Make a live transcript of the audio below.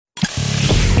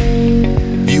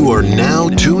now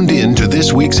tuned in to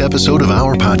this week's episode of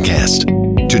our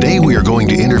podcast. Today we are going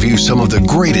to interview some of the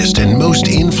greatest and most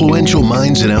influential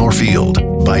minds in our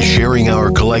field. By sharing our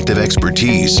collective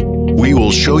expertise, we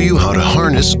will show you how to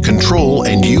harness, control,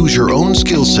 and use your own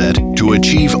skill set to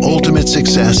achieve ultimate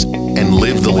success and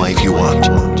live the life you want.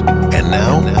 And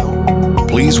now,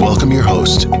 please welcome your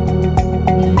host.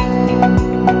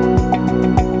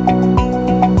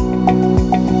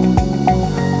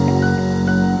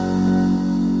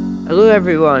 Hello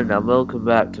everyone and welcome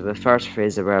back to the first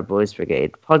phase of our Boys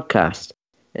Brigade podcast.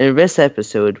 In this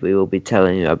episode we will be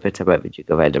telling you a bit about the Duke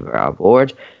of Edinburgh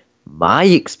Award, my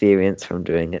experience from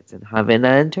doing it, and having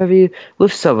an interview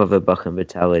with some of the Buchan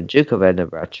Battalion Duke of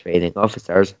Edinburgh training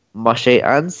officers, Mushy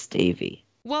and Stevie.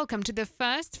 Welcome to the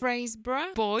First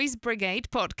Fraserburgh Boys Brigade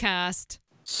podcast.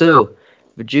 So,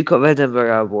 the Duke of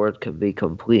Edinburgh Award can be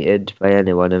completed by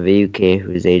anyone in the UK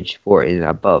who is aged 14 and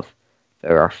above.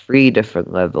 There are 3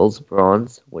 different levels: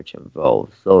 bronze, which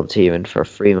involves volunteering for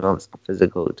 3 months, a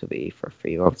physical activity for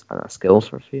 3 months, and a skill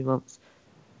for 3 months.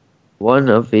 One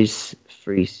of these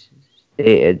 3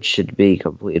 stated should be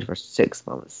completed for 6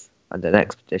 months, and an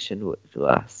expedition which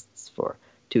lasts for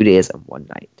 2 days and 1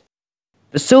 night.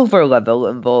 The silver level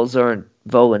involves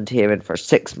volunteering for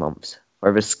 6 months.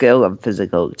 For the skill and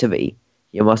physical activity,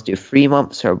 you must do 3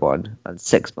 months for one and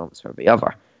 6 months for the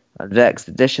other. And the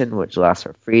expedition, which lasts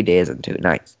for 3 days and 2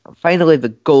 nights. And finally, the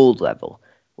gold level,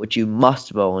 which you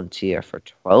must volunteer for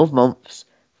 12 months.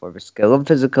 For the skill and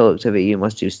physical activity, you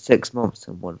must do 6 months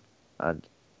in one and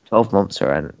 12 months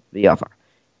in the other.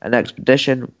 An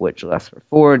expedition, which lasts for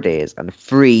 4 days and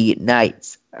 3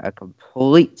 nights. A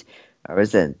complete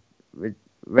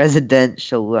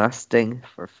residential lasting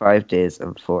for 5 days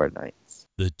and 4 nights.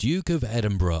 The Duke of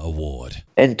Edinburgh Award.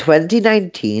 In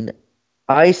 2019,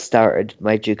 I started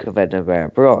my Duke of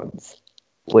Edinburgh Bronze,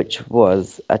 which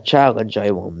was a challenge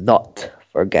I will not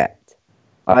forget.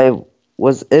 I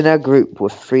was in a group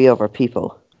with 3 other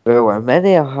people. There were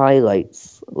many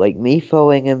highlights, like me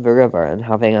falling in the river and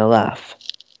having a laugh.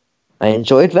 I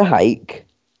enjoyed the hike,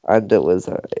 and it was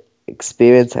an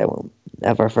experience I will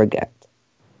never forget.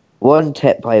 One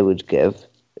tip I would give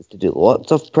is to do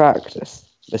lots of practice.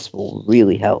 This will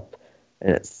really help.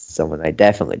 And it's someone I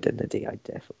definitely didn't do. I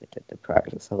definitely didn't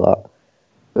practice a lot.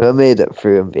 But I made it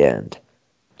through in the end.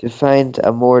 To find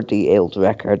a more detailed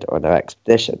record on our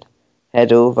expedition,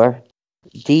 head over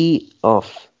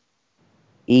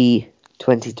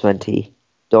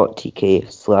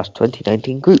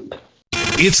d-of-e2020.tk/2019 group.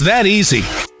 It's that easy.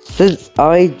 Since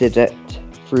I did it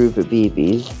through the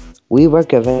BBs, we were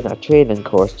given a training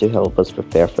course to help us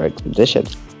prepare for expedition.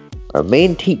 Our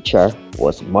main teacher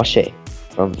was Mushy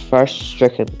from First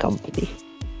Stricken Company.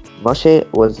 Mushy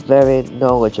was very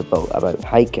knowledgeable about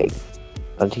hiking,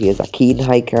 and he is a keen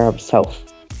hiker himself,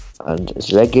 and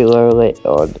is regularly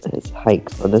on his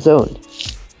hikes on his own.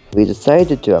 We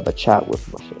decided to have a chat with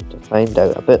Mushy to find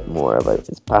out a bit more about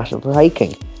his passion for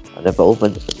hiking and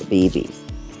involvement with the BBs.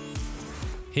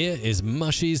 Here is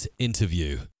Mushy's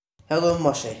interview. Hello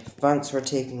Mushy, thanks for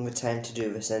taking the time to do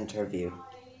this interview.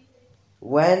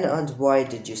 When and why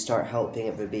did you start helping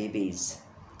at the BBs?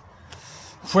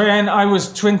 When I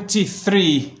was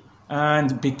 23,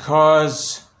 and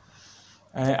because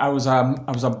I was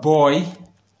a boy,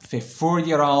 from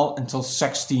 4-year-old until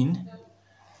 16,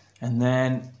 and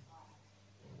then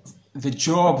the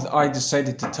job that I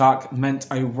decided to take meant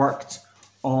I worked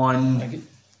on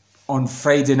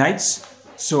Friday nights.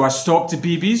 So I stopped the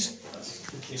BBs,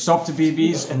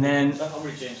 and then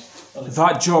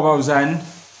that job I was in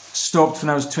stopped when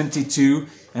I was 22,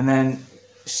 and then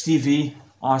Stevie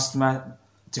asked me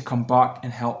to come back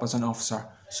and help as an officer.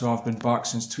 So I've been back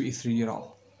since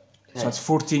 23-year-old. Okay. So that's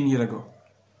 14 years ago.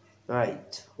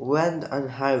 Right. When and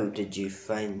how did you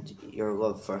find your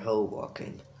love for hill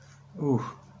walking? Ooh,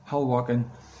 hill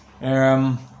walking.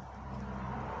 My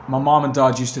mum and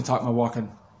dad used to take me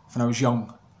walking when I was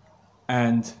young,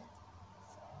 and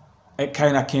it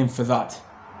kind of came for that.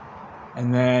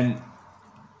 And then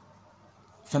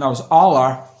when I was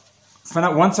older,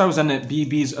 once I was in the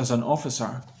BBs as an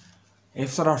officer,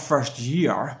 after our first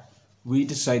year, we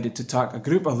decided to take a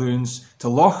group of loons to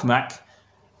Loch Mac,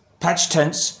 pitch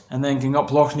tents, and then going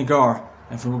up Loch Nagar.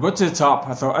 And when we got to the top,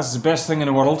 I thought, this is the best thing in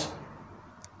the world.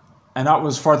 And that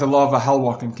was for the love of hill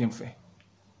walking came from.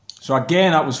 So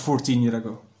again, that was 14 years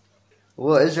ago.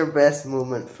 What is your best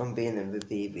moment from being in the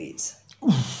BBs?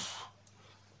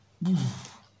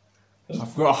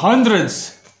 I've got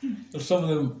hundreds. There's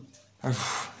some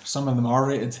of them are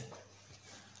rated.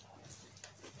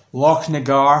 Loch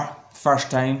Nagar,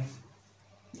 first time.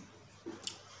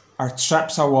 Our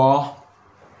trips awa.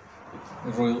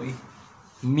 Royalty.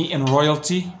 Meeting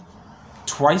royalty.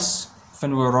 twice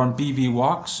when we were on BB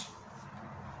walks.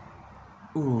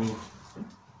 Ooh,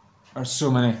 there's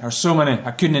so many.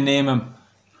 I couldn't name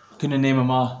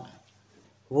them all.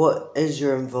 What is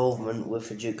your involvement with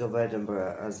the Duke of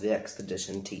Edinburgh as the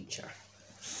expedition teacher?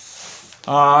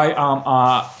 I am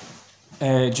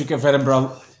a Duke of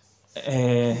Edinburgh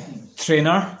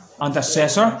trainer and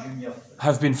assessor.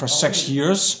 Have been for 6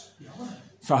 years.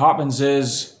 What happens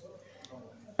is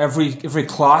every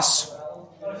class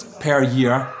per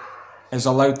year is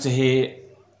allowed to have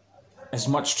as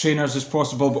much trainers as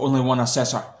possible, but only one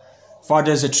assessor. If I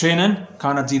does the training,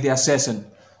 can I do the assessing?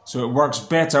 So it works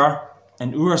better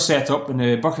in our setup in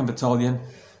the Buchan Battalion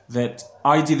that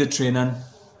I do the training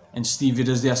and Stevie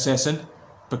does the assessing,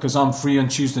 because I'm free on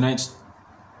Tuesday nights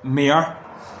more,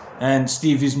 and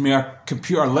Stevie's more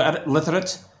computer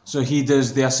literate, so he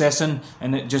does the assessing,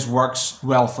 and it just works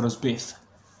well for us both.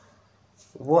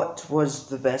 What was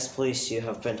the best place you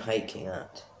have been hiking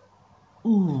at?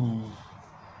 Ooh.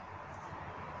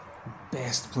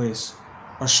 Best place.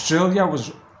 Australia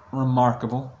was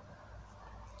remarkable.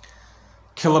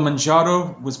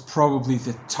 Kilimanjaro was probably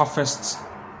the toughest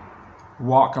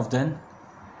walk I've done.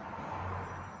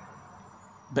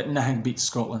 But nothing beats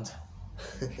Scotland.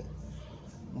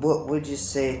 What would you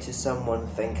say to someone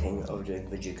thinking of doing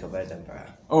the Duke of Edinburgh?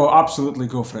 Oh, absolutely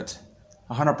go for it.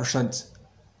 100%.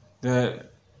 The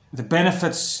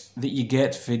benefits that you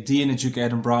get for doing the Duke of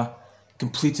Edinburgh,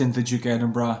 completing the Duke of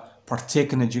Edinburgh,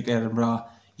 partaking in the Duke of Edinburgh,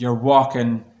 you're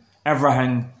walking,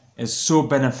 everything is so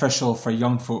beneficial for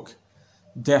young folk.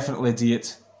 Definitely do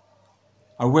it.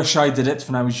 I wish I did it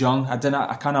when I was young. I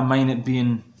kind of mind it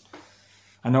being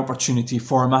an opportunity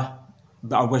for me,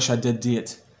 but I wish I did do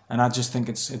it. And I just think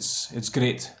it's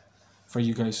great for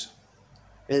you guys.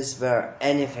 Is there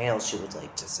anything else you would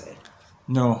like to say?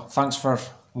 No, thanks for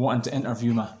wanting to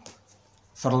interview me.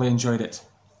 Thoroughly enjoyed it.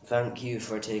 Thank you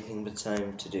for taking the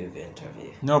time to do the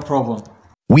interview. No problem.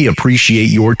 We appreciate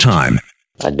your time.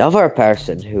 Another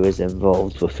person who is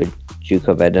involved with the Duke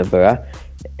of Edinburgh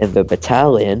in the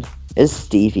battalion is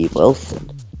Stevie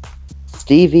Wilson.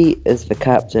 Stevie is the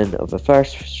captain of the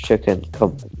 1st Stricken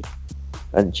Company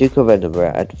and Duke of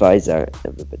Edinburgh advisor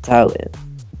in the battalion.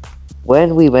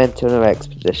 When we went on our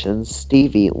expeditions,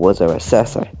 Stevie was our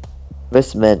assessor.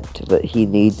 This meant that he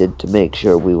needed to make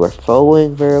sure we were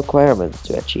following the requirements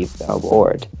to achieve the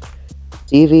award.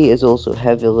 Stevie is also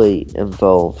heavily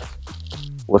involved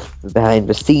with the behind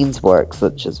the scenes work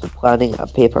such as the planning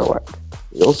and paperwork.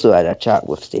 We also had a chat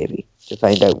with Stevie to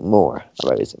find out more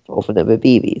about his involvement in the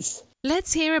BBs.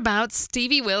 Let's hear about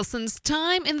Stevie Wilson's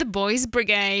time in the Boys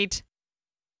Brigade.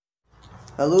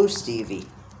 Hello Stevie.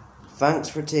 Thanks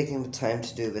for taking the time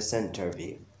to do this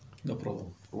interview. No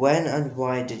problem. When and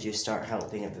why did you start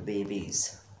helping at the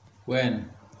babies? When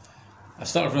I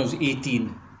started when I was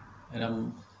 18 and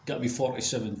I'm got to be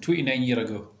 47, 29 years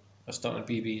ago I started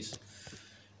BBs.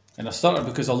 And I started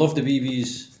because I loved the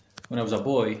BBs when I was a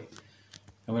boy,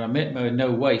 and when I met my now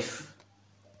wife,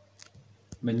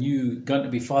 my new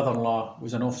going-to-be father-in-law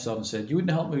was an officer and said, you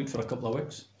wouldn't help me out for a couple of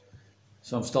weeks?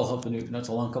 So I'm still helping out, and that's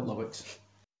a long couple of weeks.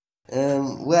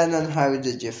 When and how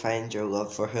did you find your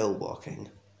love for hill walking?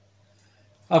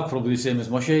 I'm probably the same as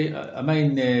Mushy. I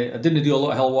didn't do a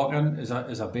lot of hill walking as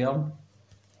a bairn,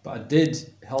 but I did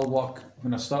hill walk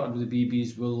when I started with the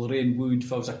BBs with Lorraine Wood.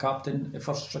 If I was a captain at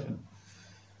 1st Stricken.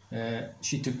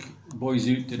 She took boys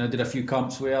out and I did a few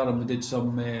camps with her, and we did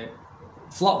some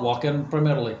flat walking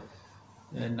primarily,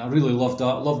 and I really loved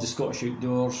that. Loved the Scottish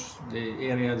outdoors, the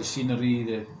area, the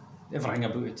scenery, everything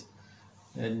about it.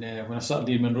 And when I started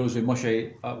doing Monroe's with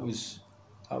Mushy, that was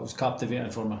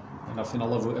captivating for me, and I've been in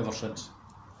love with it ever since.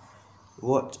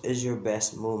 What is your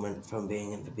best moment from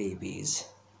being in the BBs?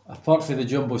 Apart from the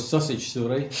jumbo sausage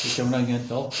story, which I'm not going to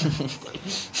tell,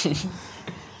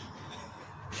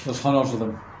 there's hundreds of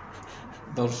them.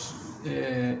 There's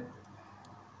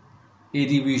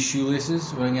ADW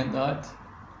shoelaces, when I get that.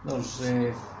 There's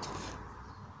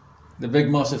the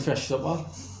big massive fish supper,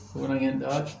 when I get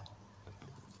that.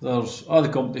 There's all the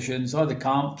competitions, all the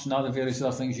camps, and all the various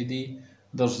other things you do.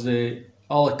 There's the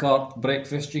a la carte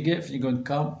breakfast you get when you go on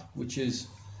camp, which is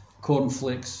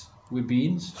cornflakes with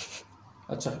beans.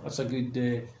 That's a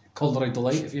good culinary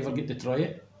delight if you ever get to try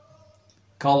it.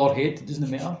 Colour or hate, it doesn't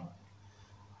matter.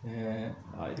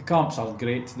 The camps are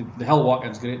great, the hill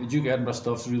walking's great, the Duke of Edinburgh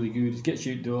stuff's really good, it gets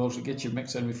you outdoors, it gets you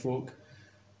mixing with folk,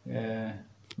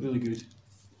 really good.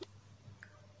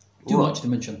 Too much to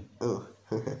mention. Oh.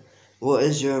 What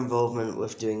is your involvement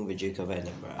with doing the Duke of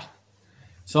Edinburgh?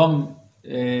 So I'm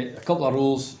a couple of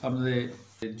roles. I'm the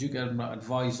Duke of Edinburgh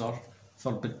advisor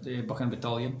for Buchan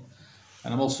Battalion,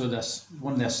 and I'm also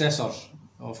one of the assessors,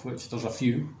 of which there's a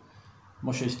few.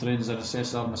 Mushy's trained as an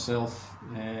assessor myself.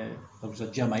 There was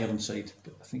a Jim Ironside,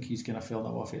 but I think he's kind of fell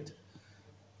off it.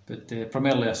 But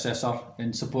primarily assessor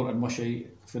and supporting Mushy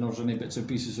if there was any bits and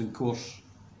pieces in course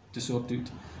to sort out,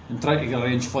 and try to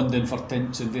arrange funding for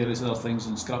tents and various other things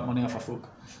and scrap money off of folk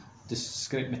to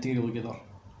scrape material together.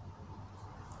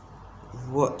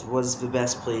 What was the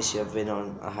best place you have been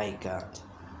on a hike at?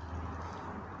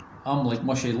 I'm like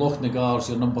Mushy, Loch Nagar's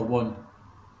your number one.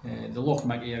 The Loch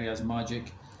Mac area is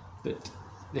magic, but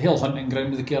the hill hunting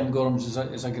ground with the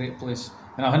Cairngorms is a great place,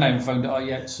 and I haven't even found it out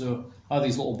yet, so all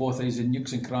these little bothies and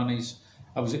nooks and crannies.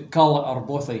 I was at Carlet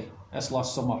Arbothy this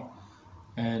last summer,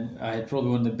 and I had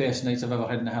probably one of the best nights I've ever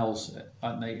had in the hills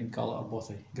at night in Carlet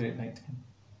Arbothy. Great night.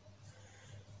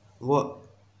 What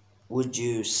would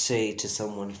you say to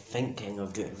someone thinking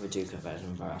of doing the Duke of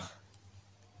Edinburgh?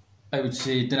 I would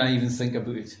say, do not even think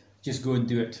about it. Just go and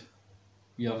do it.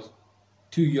 You're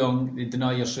too young to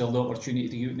deny yourself the opportunity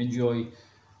to go out and enjoy.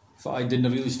 I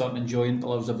didn't really start enjoying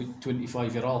until I was about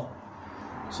 25 years old.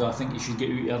 So I think you should get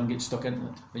out there and get stuck into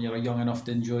it when you're young enough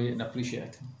to enjoy it and appreciate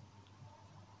it.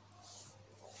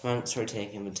 Thanks for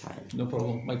taking the time. No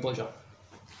problem, my pleasure.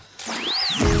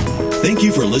 Thank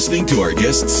you for listening to our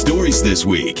guest stories this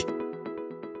week.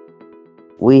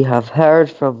 We have heard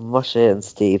from Mushy and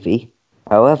Stevie.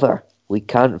 However, we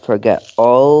can't forget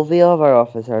all the other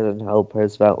officers and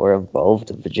helpers that were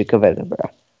involved in the Duke of Edinburgh.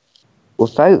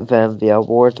 Without them, the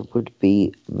award would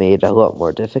be made a lot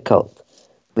more difficult,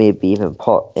 maybe even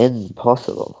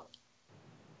impossible.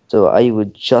 So I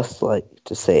would just like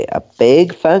to say a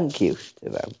big thank you to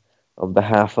them on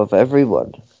behalf of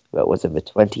everyone that was in the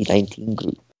 2019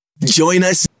 group. Join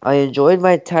us. I enjoyed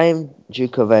my time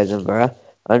Duke of Edinburgh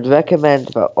and recommend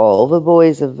that all the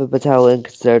boys in the battalion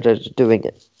consider doing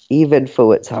it, even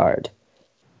though it's hard.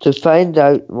 To find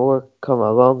out more, come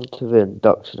along to the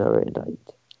inductionary night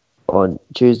on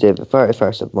Tuesday the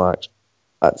 31st of March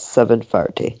at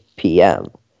 7:30 p.m.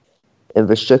 in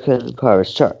the Strickland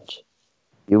Parish Church.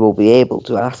 You will be able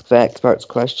to ask the experts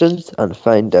questions and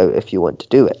find out if you want to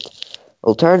do it.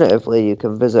 Alternatively, you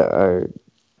can visit our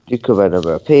Duke of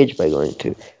Edinburgh page by going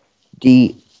to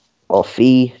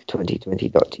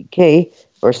dofe2020.tk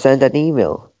or send an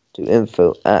email to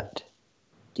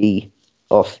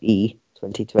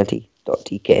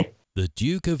info@dofe2020.tk. The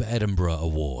Duke of Edinburgh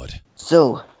Award.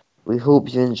 So, we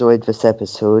hope you enjoyed this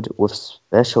episode with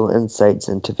special insights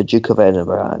into the Duke of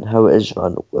Edinburgh and how it is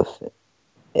run with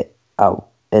it out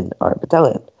in our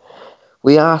battalion.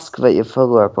 We ask that you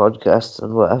follow our podcasts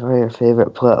on whatever your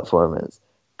favourite platform is,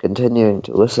 continuing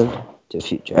to listen to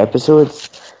future episodes.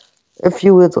 If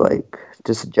you would like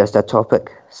to suggest a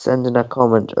topic, send in a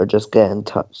comment or just get in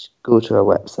touch, go to our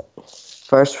website,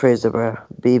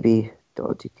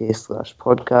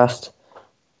 firstfraserburgh.bb.tk/podcast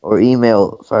or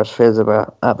email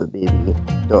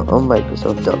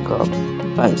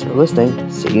firstfraserburgh@thebb.onmicrosoft.com. Thanks for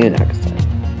listening. See you next time.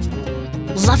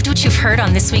 Loved what you've heard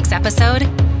on this week's episode?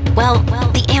 Well,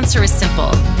 the answer is simple.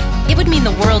 It would mean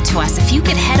the world to us if you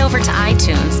could head over to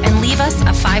iTunes and leave us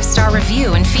a 5-star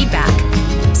review and feedback.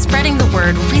 Spreading the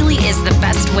word really is the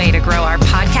best way to grow our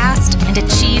podcast and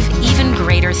achieve even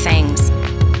greater things.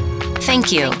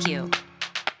 Thank you.